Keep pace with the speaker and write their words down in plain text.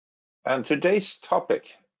And today's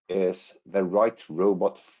topic is the right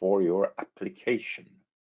robot for your application.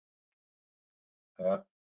 And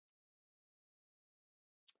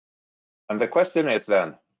the question is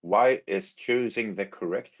then, why is choosing the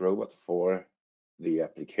correct robot for the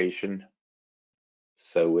application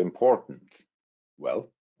so important?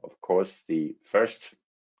 Well, of course, the first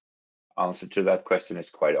answer to that question is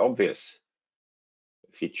quite obvious.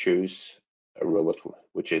 If you choose a robot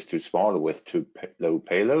which is too small with too low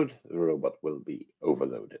payload, the robot will be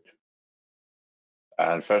overloaded.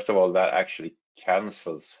 And first of all, that actually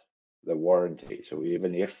cancels the warranty. So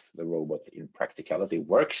even if the robot in practicality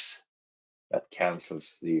works, that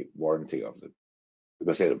cancels the warranty of the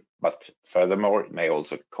but furthermore, it may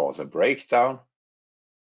also cause a breakdown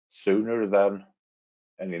sooner than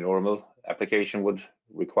any normal application would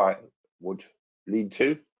lead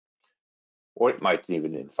to, or it might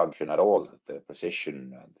even function at all. The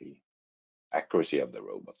precision and the accuracy of the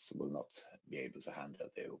robots will not be able to handle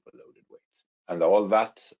the overloaded weight. And all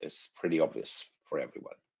that is pretty obvious for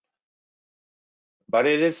everyone. But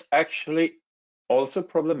it is actually also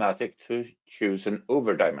problematic to choose an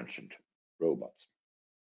over-dimensioned robot,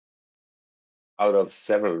 out of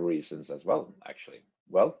several reasons as well, actually.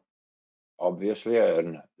 Well, obviously,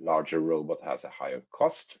 a larger robot has a higher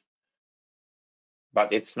cost,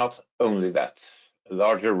 but it's not only that. A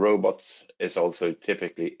larger robot is also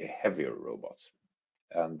typically a heavier robot,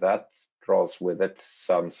 and that draws with it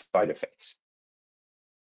some side effects.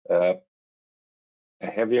 A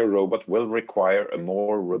heavier robot will require a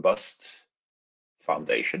more robust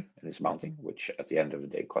foundation in its mounting, which at the end of the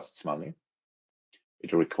day costs money.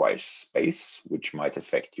 It requires space, which might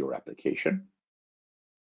affect your application.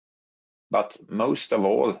 But most of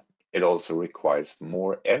all, it also requires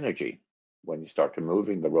more energy when you start to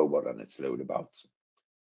moving the robot and its load about.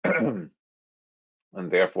 And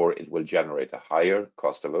therefore, it will generate a higher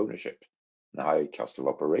cost of ownership and a higher cost of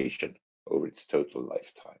operation over its total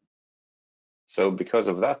lifetime. So because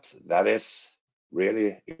of that, that is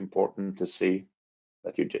really important to see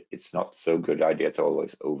that it's not so good idea to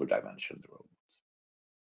always over-dimension the robot.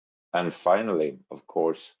 And finally, of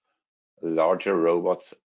course, larger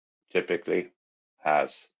robots typically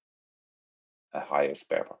has a higher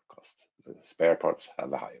spare part cost. The spare parts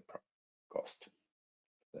have a higher cost.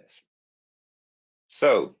 This.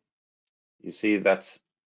 So you see that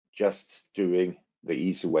just doing the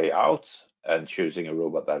easy way out and choosing a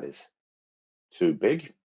robot that is too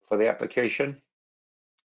big for the application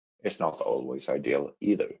is not always ideal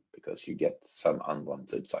either, because you get some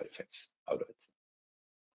unwanted side effects out of it.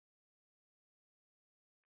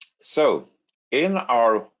 So in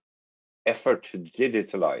our effort to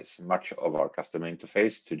digitalize much of our customer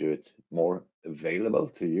interface to do it more available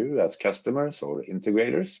to you as customers or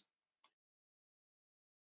integrators,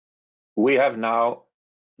 we have now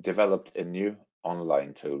developed a new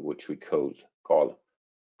online tool which we call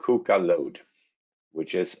KUKA Load,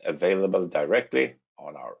 which is available directly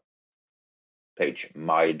on our page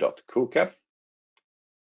my.kuka.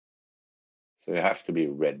 So you have to be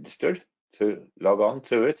registered to log on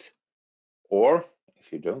to it, or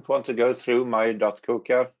if you don't want to go through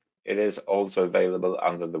my.kuka, it is also available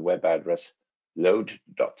under the web address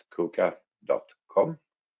load.kuka.com,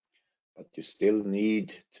 but you still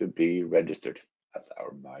need to be registered at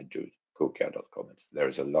our my.kuka.com. There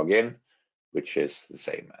is a login, which is the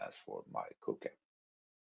same as for my.kuka.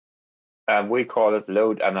 And we call it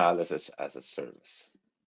load analysis as a service.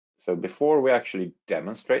 So before we actually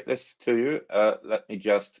demonstrate this to you, let me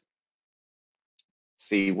just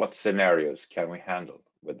see what scenarios can we handle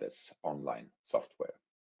with this online software.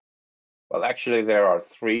 Well, actually, there are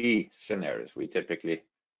 3 scenarios we typically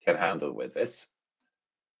can handle with this,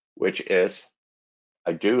 which is,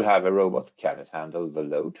 I do have a robot, can it handle the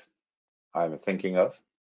load I'm thinking of?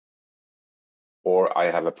 Or I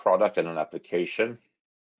have a product and an application,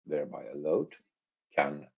 thereby a load.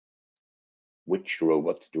 Which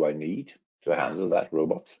robot do I need to handle that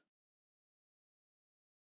robot?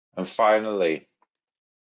 And finally,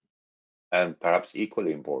 and perhaps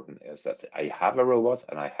equally important, is that I have a robot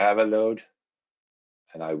and I have a load,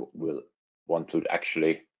 and I will want to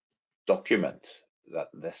actually document that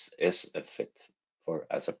this is a fit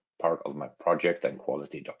as a part of my project and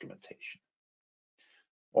quality documentation.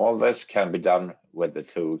 All this can be done with the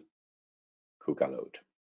tool KUKA Load.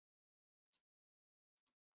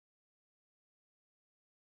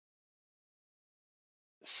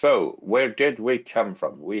 So where did we come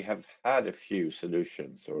from? We have had a few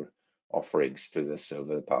solutions or offerings to this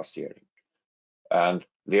over the past year. And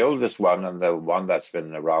the oldest one, and the one that's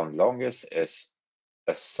been around longest, is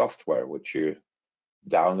a software which you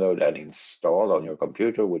download and install on your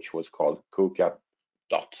computer, which was called KUKA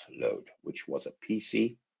Load, which was a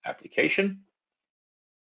PC application,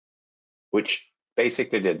 which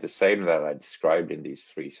basically did the same that I described in these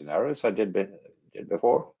three scenarios I did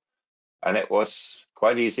before. And it was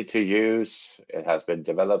quite easy to use. It has been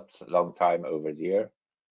developed a long time over the year,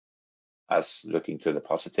 as looking to the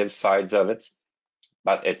positive sides of it.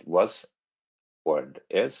 But it was, or it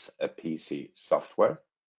is, a PC software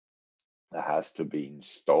that has to be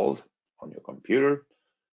installed on your computer,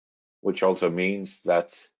 which also means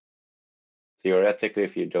that theoretically,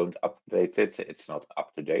 if you don't update it, it's not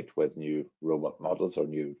up to date with new robot models or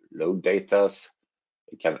new load data.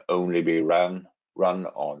 It can only be run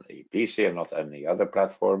on a PC and not any other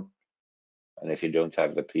platform. And if you don't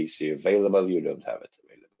have the PC available, you don't have it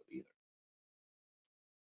available either.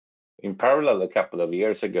 In parallel, a couple of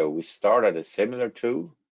years ago, we started a similar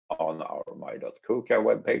tool on our my.kuka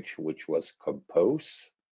webpage, which was Compose,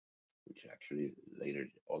 which actually later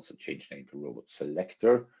also changed name to Robot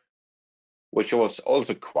Selector, which was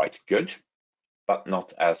also quite good, but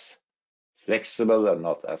not as flexible and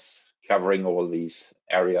not as covering all these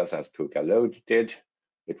areas as KUKA Load did.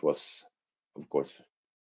 It was, of course,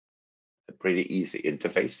 a pretty easy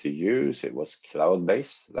interface to use. It was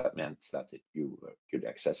cloud-based. That meant that you could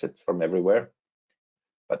access it from everywhere,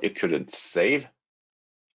 but you couldn't save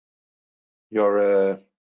your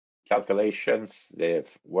calculations. The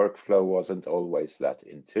workflow wasn't always that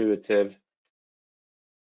intuitive.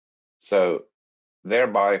 So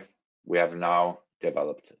thereby, we have now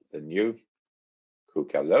developed the new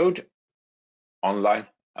KUKA Load online,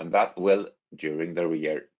 and that will, during the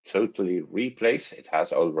year, totally replace. It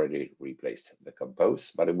has already replaced the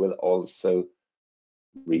Compose, but it will also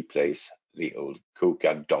replace the old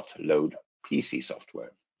KUKA Load PC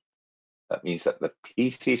software. That means that the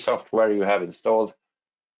PC software you have installed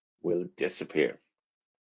will disappear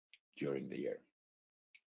during the year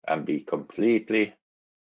and be completely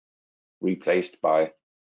replaced by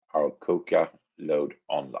our KUKA Load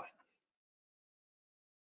online.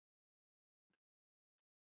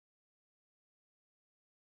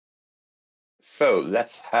 So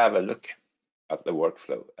let's have a look at the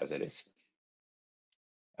workflow as it is.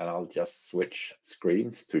 And I'll just switch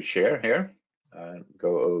screens to share here and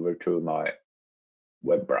go over to my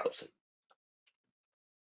web browser.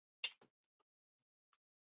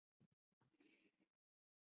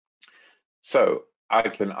 So I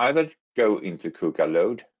can either go into KUKA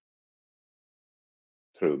Load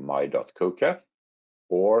through my.kuka,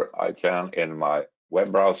 or I can, in my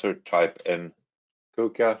web browser, type in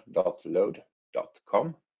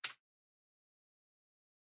kuka.load.com.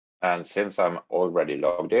 And since I'm already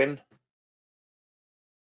logged in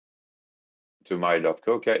to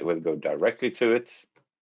my.kuka, it will go directly to it,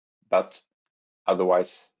 but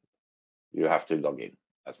otherwise you have to log in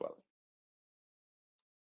as well.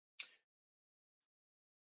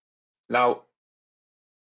 Now,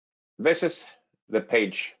 this is the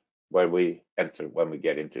page where we enter when we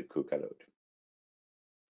get into KUKA Load.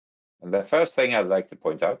 And the first thing I'd like to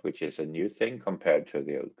point out, which is a new thing compared to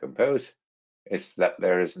the old Compose, is that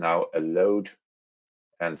there is now a load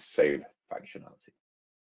and save functionality.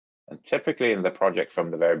 And typically in the project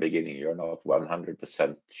from the very beginning, you're not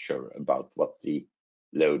 100% sure about what the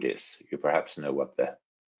load is. You perhaps know what the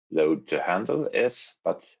load to handle is,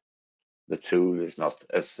 but the tool is not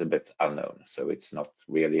as a bit unknown. So it's not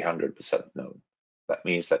really 100% known. That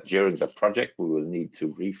means that during the project, we will need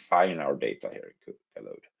to refine our data here in KUKA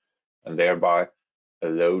Load. And thereby, a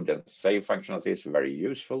load and save functionality is very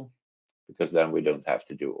useful, because then we don't have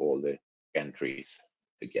to do all the entries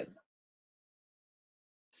again.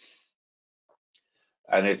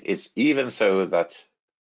 And it is even so that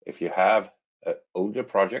if you have an older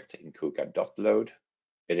project in KUKA.load,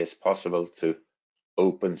 it is possible to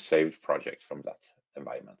open saved projects from that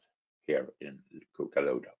environment here in KUKA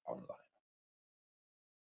Load online.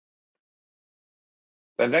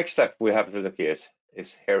 The next step we have to look at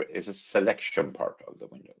is here is a selection part of the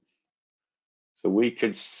window. So we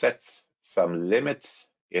could set some limits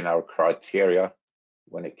in our criteria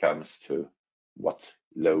when it comes to what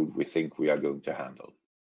load we think we are going to handle.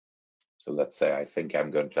 So let's say I think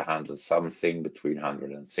I'm going to handle something between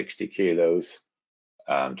 160 kilos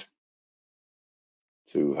and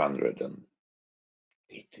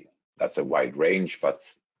 280. That's a wide range, but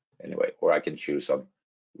anyway, or I can choose on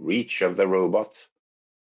reach of the robot.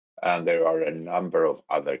 And there are a number of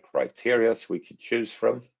other criteria we could choose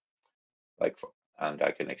from, and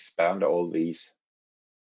I can expand all these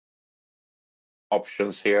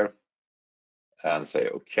options here and say,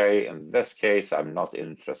 okay, in this case, I'm not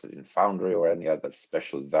interested in Foundry or any other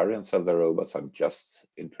special variants of the robots. I'm just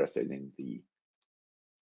interested in the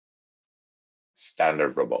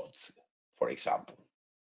standard robots, for example.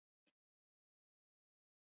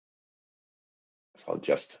 So I'll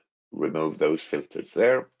just remove those filters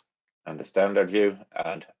there and the standard view.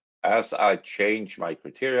 And as I change my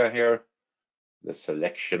criteria here, the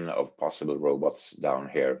selection of possible robots down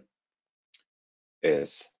here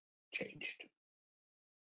is changed.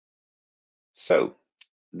 So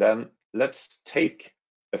then let's take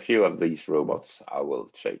a few of these robots. I will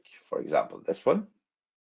take, for example, this one.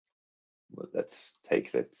 Well, let's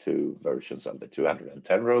take the two versions of the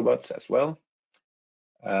 210 robots as well.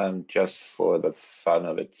 And just for the fun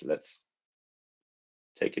of it, let's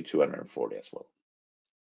take a 240 as well.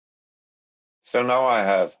 So now I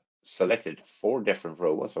have selected 4 different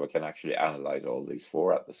robots, so I can actually analyze all these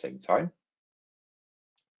 4 at the same time.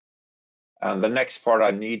 And the next part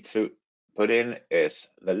I need to put in is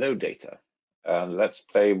the load data. And let's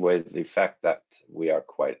play with the fact that we are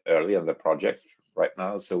quite early in the project right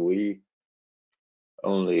now, so we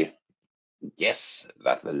only guess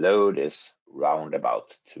that the load is round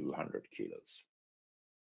about 200 kilos.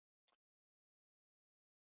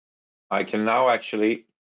 I can now actually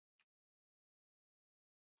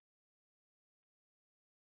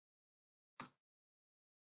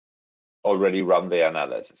already run the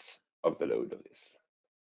analysis of the load of this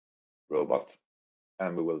robot,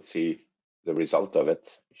 and we will see the result of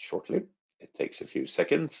it shortly. It takes a few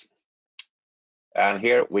seconds. And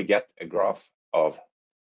here we get a graph of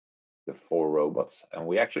the 4 robots, and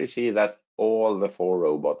we actually see that all the 4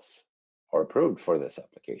 robots are approved for this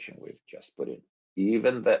application we've just put in,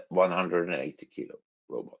 even the 180 kilo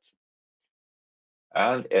robot.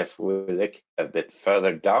 And if we look a bit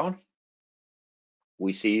further down,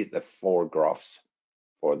 we see the 4 graphs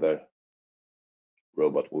for the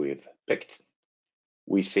robot we've picked.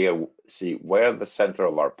 We see where the center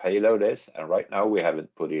of our payload is, and right now we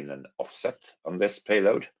haven't put in an offset on this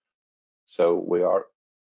payload, so we are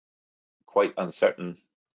quite uncertain.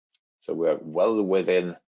 So we are well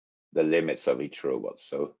within the limits of each robot.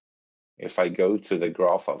 So if I go to the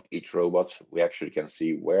graph of each robot, we actually can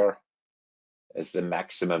see where is the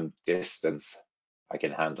maximum distance I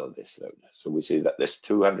can handle this load. So we see that this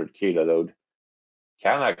 200 kilo load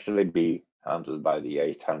can actually be handled by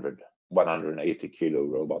the 180 kilo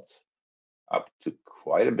robot up to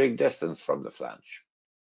quite a big distance from the flange.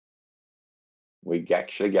 We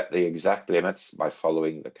actually get the exact limits by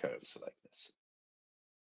following the curves like this.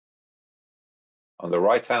 On the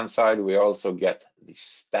right-hand side, we also get the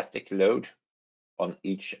static load on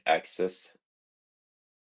each axis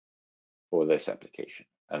for this application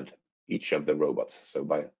and each of the robots. So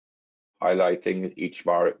by highlighting each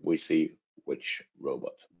bar, we see which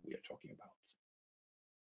robot we are talking about.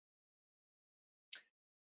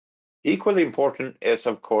 Equally important is,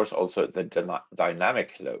 of course, also the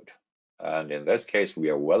dynamic load. And in this case, we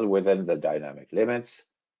are well within the dynamic limits,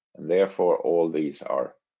 and therefore all these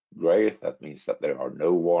are gray. That means that there are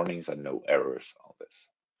no warnings and no errors on this.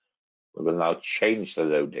 We will now change the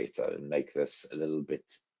load data and make this a little bit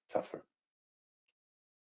tougher.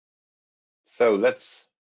 So let's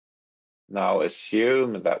now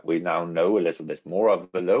assume that we now know a little bit more of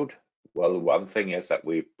the load. Well, one thing is that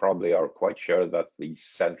we probably are quite sure that the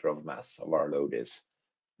center of mass of our load is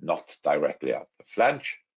not directly at the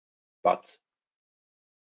flange, but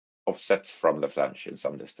offset from the flange in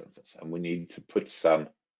some distances. And we need to put some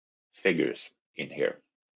figures in here.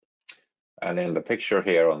 And in the picture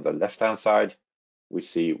here on the left-hand side, we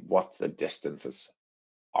see what the distances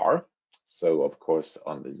are. So of course,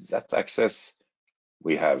 on the z-axis,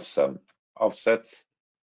 we have some offset.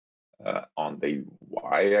 On the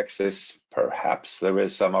y-axis, perhaps there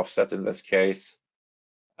is some offset in this case.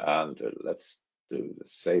 And let's do the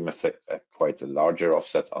same effect, quite a larger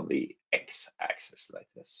offset on the x-axis like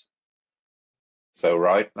this. So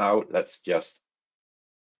right now, let's just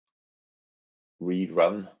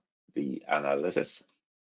rerun the analysis.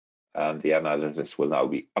 And the analysis will now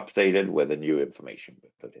be updated with the new information we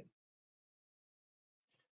put in.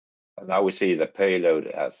 And now we see the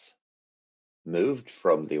payload has moved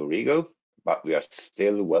from the origo, but we are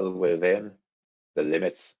still well within the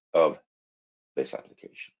limits of this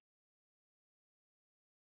application.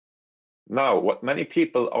 Now, what many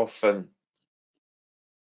people often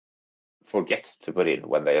forget to put in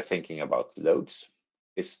when they are thinking about loads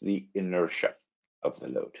is the inertia of the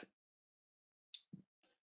load.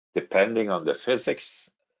 Depending on the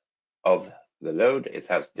physics of the load, it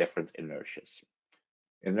has different inertias.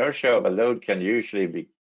 Inertia of a load can usually be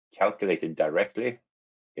calculated directly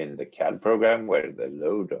in the CAD program where the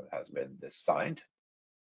load has been designed.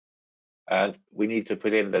 And we need to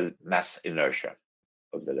put in the mass inertia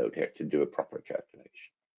of the load here to do a proper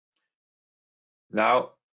calculation.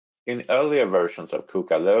 Now, in earlier versions of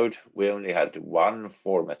KUKA Load, we only had one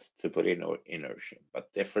format to put in inertia,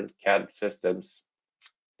 but different CAD systems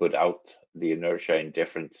put out the inertia in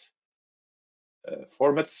different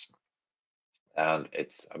formats. And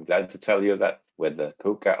I'm glad to tell you that with the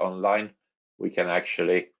KUKA Online, we can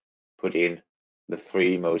actually put in the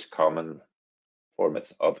 3 most common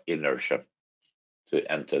formats of inertia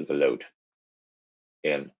to enter the load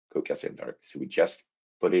in KUKA Syntax. So we just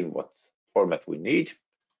put in what format we need.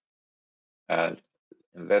 And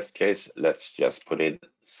in this case, let's just put in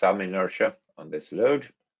some inertia on this load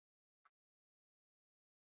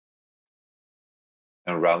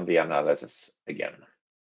and run the analysis again.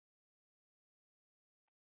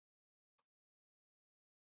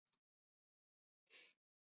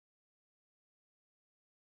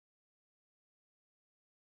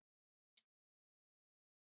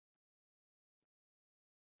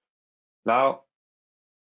 Now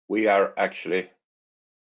we are actually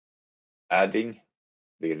adding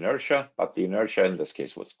the inertia, but the inertia in this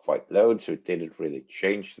case was quite low, so it didn't really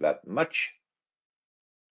change that much.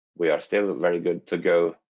 We are still very good to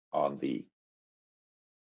go on the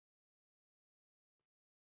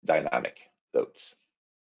dynamic loads.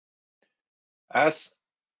 As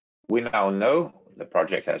we now know, the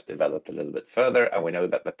project has developed a little bit further, and we know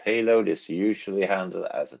that the payload is usually handled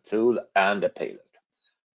as a tool and a payload.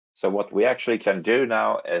 So what we actually can do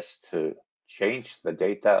now is to change the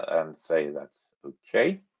data and say that's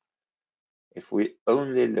okay. If we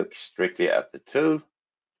only look strictly at the tool,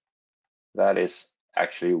 that is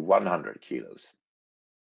actually 100 kilos.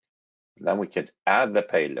 Then we can add the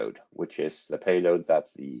payload, which is the payload that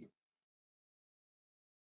the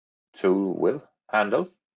tool will handle.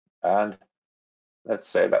 And let's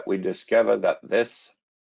say that we discover that this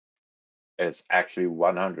is actually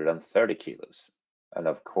 130 kilos. And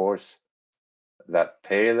of course, that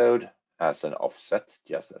payload has an offset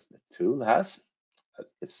just as the tool has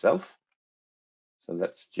itself. So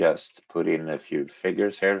let's just put in a few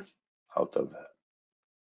figures here out of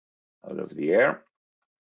the air.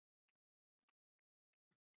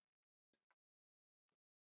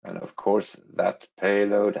 And of course, that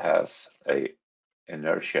payload has a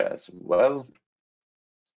inertia as well.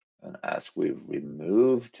 And as we've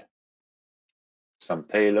removed some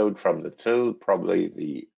payload from the tool, probably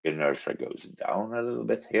the inertia goes down a little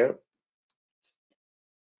bit here.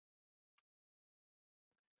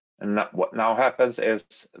 And what now happens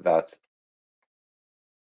is that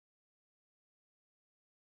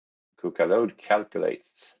KUKA Load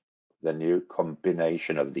calculates the new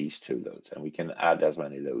combination of these 2 loads, and we can add as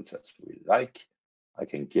many loads as we like. I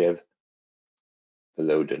can give the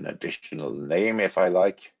load an additional name if I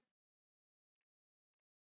like.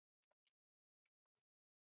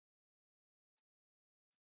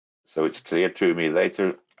 So it's clear to me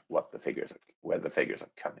later where the figures are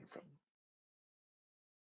coming from.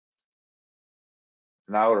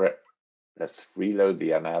 Now let's reload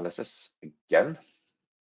the analysis again.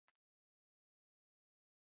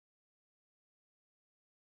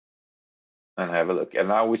 And have a look. And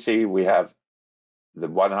now we see we have the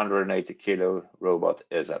 180 kilo robot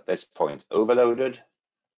is at this point overloaded,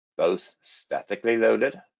 both statically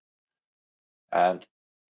loaded and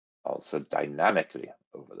also dynamically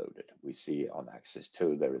overloaded. We see on axis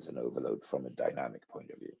 2 there is an overload from a dynamic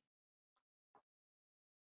point of view.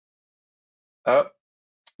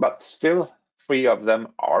 But still 3 of them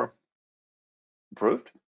are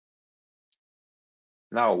approved.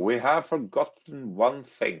 Now we have forgotten one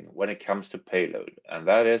thing when it comes to payload, and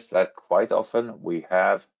that is that quite often we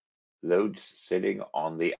have loads sitting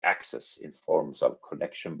on the axis in forms of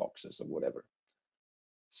connection boxes or whatever.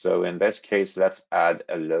 So in this case, let's add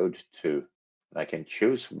a load to, and I can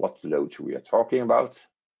choose what loads we are talking about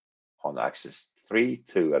on axis 3,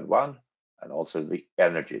 2, and 1, and also the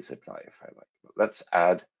energy supply if I like. Let's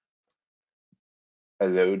add a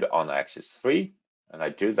load on axis 3, and I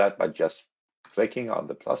do that by just clicking on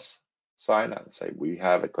the plus sign and say we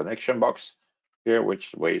have a connection box here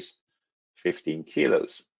which weighs 15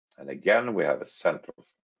 kilos. And again, we have a center of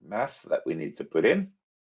mass that we need to put in.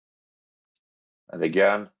 And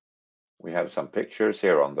again, we have some pictures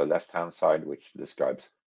here on the left-hand side which describes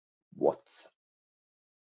what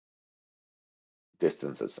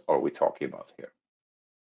distances are we talking about here.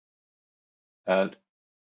 And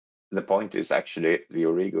the point is actually, the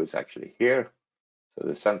origo is actually here. So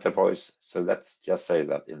the center point, so let's just say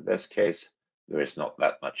that in this case, there is not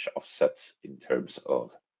that much offset in terms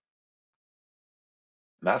of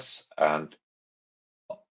mass and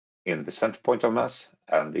in the center point of mass,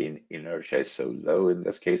 and the inertia is so low in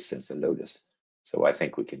this case since the load is. So I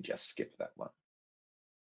think we can just skip that one.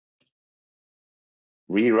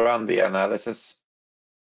 Rerun the analysis.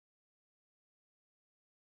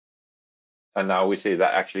 And now we see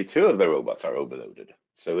that actually 2 of the robots are overloaded.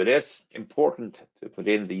 So it is important to put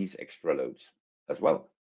in these extra loads as well,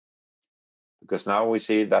 because now we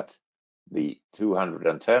see that the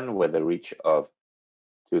 210 with a reach of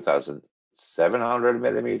 2,700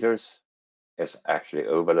 millimeters is actually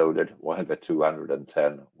overloaded, while the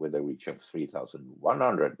 210 with a reach of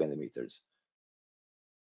 3,100 millimeters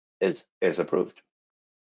is approved.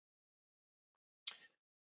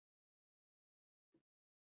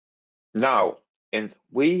 Now, in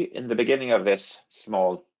the beginning of this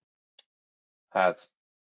small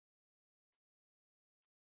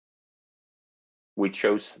we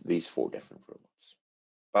chose these 4 different robots.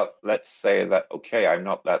 But let's say that, okay, I'm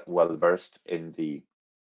not that well versed in the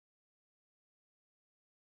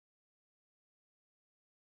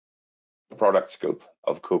product scope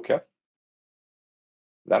of KUKA.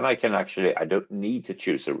 Then I don't need to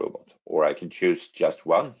choose a robot, or I can choose just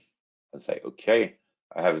one and say, okay,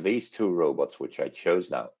 I have these 2 robots which I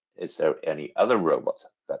chose now. Is there any other robot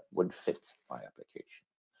that would fit my application?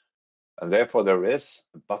 And therefore there is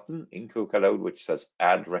a button in KUKA Load which says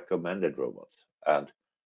add recommended robots. And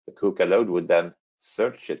the KUKA Load would then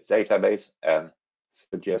search its database and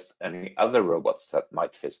suggest any other robots that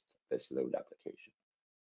might fit this load application,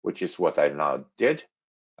 which is what I now did.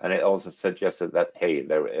 And it also suggested that, hey,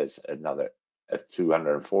 there is a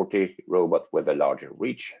 240 robot with a larger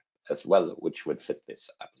reach as well, which would fit this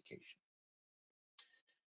application.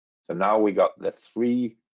 So now we got the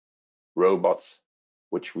 3 robots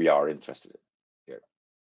which we are interested in here.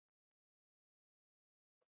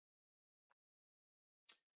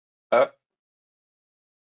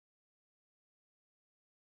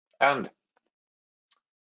 And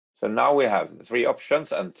so now we have 3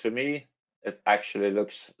 options, and to me, it actually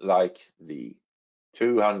looks like the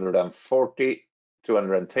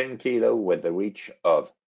 210 kilo with a reach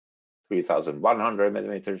of 3,100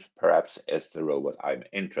 millimeters perhaps is the robot I'm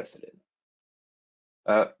interested in.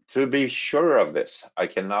 To be sure of this, I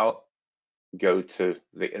can now go to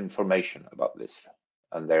the information about this,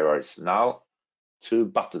 and there is now 2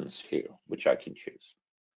 buttons here which I can choose.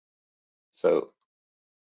 So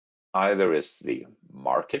either is the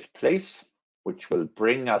marketplace, which will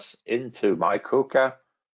bring us into my KUKA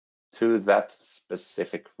to that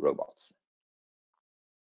specific robot.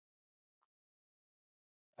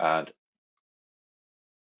 And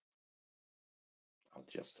I'll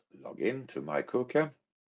just log in to my KUKA.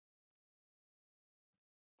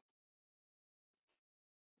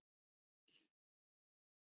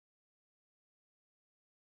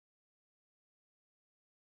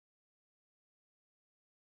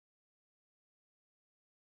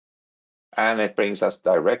 And it brings us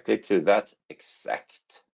directly to that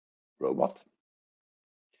exact robot,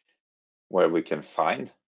 where we can find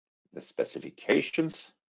the specifications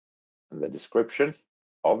and the description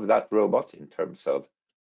of that robot in terms of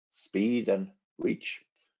speed and reach.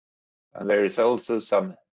 And there is also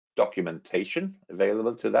some documentation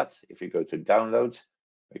available to that. If you go to downloads,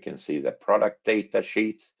 we can see the product data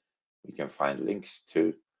sheet. We can find links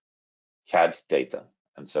to CAD data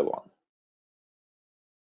and so on.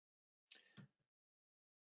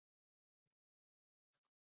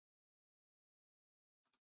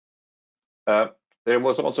 There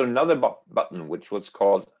was also another button which was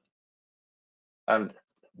called, and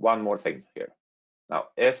one more thing here. Now,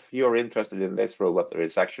 if you're interested in this robot, there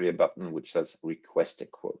is actually a button which says request a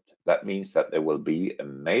quote. That means that there will be a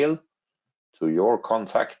mail to your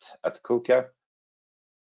contact at KUKA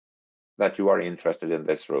that you are interested in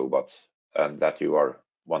this robot and that you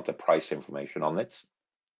want the price information on it.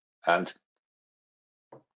 And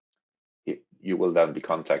you will then be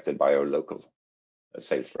contacted by our local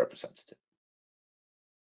sales representative.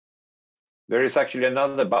 There is actually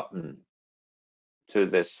another button to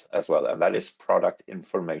this as well, and that is product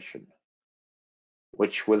information,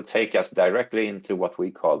 which will take us directly into what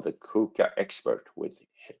we call the KUKA Expert, which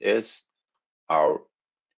is our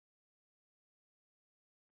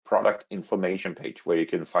product information page where you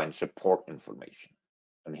can find support information.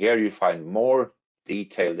 And here you find more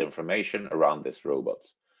detailed information around this robot.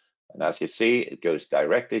 And as you see, it goes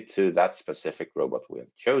directly to that specific robot we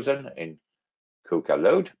have chosen in KUKA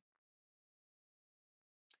Load.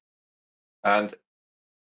 And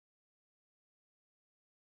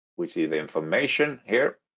we see the information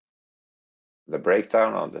here, the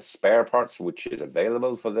breakdown on the spare parts, which is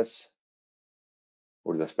available for this,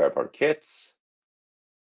 or the spare part kits,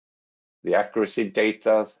 the accuracy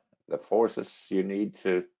data, the forces you need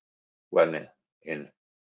to, when in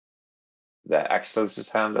the axles is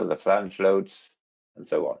handled, the flange loads, and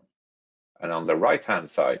so on. And on the right-hand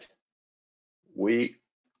side, we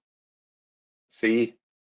see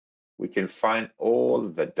we can find all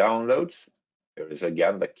the downloads. There is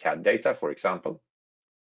again the CAD data, for example,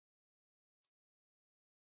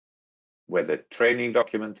 with the training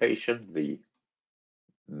documentation, the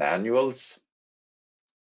manuals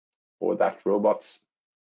for that robot,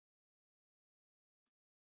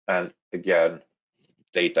 and again,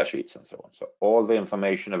 data sheets and so on. So all the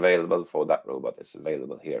information available for that robot is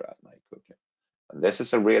available here at KUKA. And this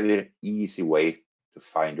is a really easy way to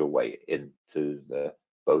find your way into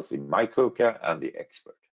both the KUKA and the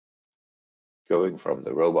expert. Going from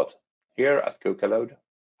the robot here at KUKA Load,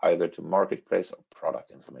 either to marketplace or product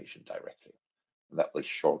information directly. And that will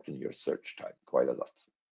shorten your search time quite a lot.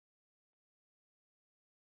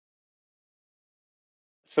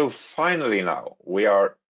 So finally now, we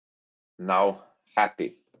are now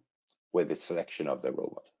happy with the selection of the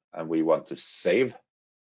robot, and we want to save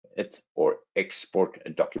it or export a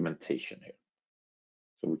documentation here.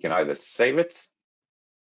 So we can either save it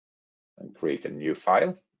and create a new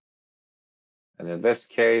file. And in this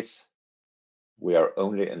case, we are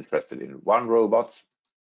only interested in one robot,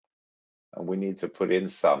 and we need to put in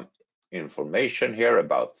some information here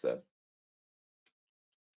about the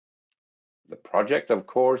project, of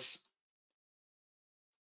course,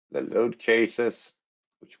 the load cases,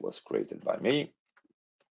 which was created by me,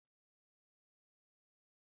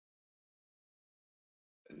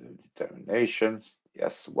 determination,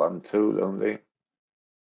 yes, one tool only,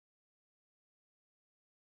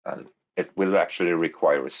 and it will actually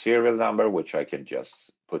require a serial number, which I can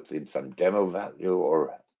just put in some demo value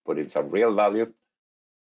or put in some real value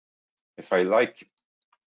if I like.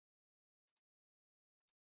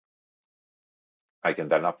 I can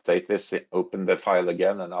then update this, open the file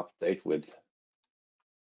again and update with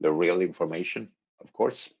the real information, of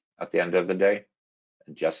course, at the end of the day,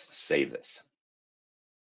 and just save this.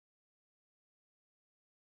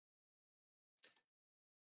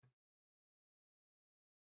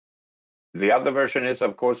 The other version is,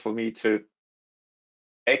 of course, for me to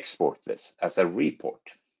export this as a report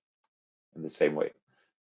in the same way.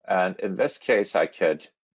 And in this case, I could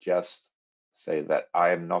just say that I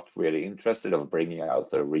am not really interested of bringing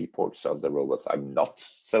out the reports of the robots I'm not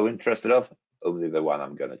so interested of, only the one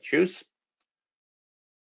I'm going to choose.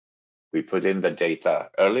 We put in the data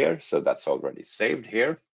earlier, so that's already saved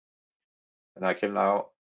here. And I can now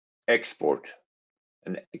export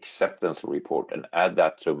an acceptance report and add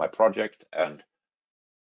that to my project and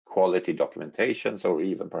quality documentations, or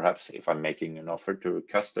even perhaps if I'm making an offer to a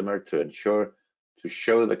customer to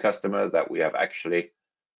show the customer that we have actually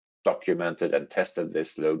documented and tested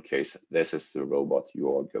this load case. This is the robot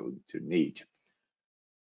you are going to need.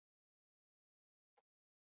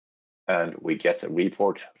 And we get a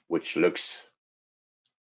report which looks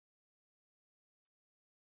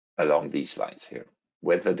along these lines here,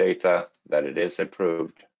 with the data that it is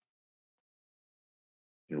approved.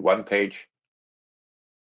 In one page,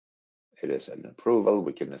 it is an approval.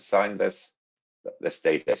 We can assign this, that this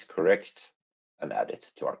data is correct, and add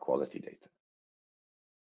it to our quality data.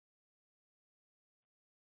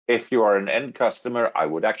 If you are an end customer, I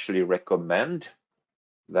would actually recommend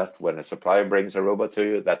that when a supplier brings a robot to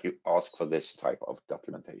you, that you ask for this type of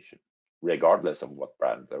documentation, regardless of what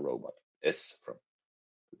brand the robot is from.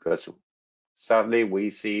 Because sadly, we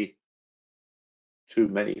see too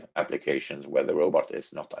many applications where the robot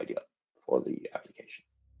is not ideal for the application.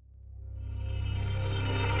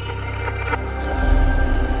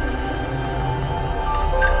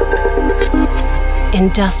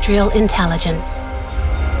 Industrial intelligence.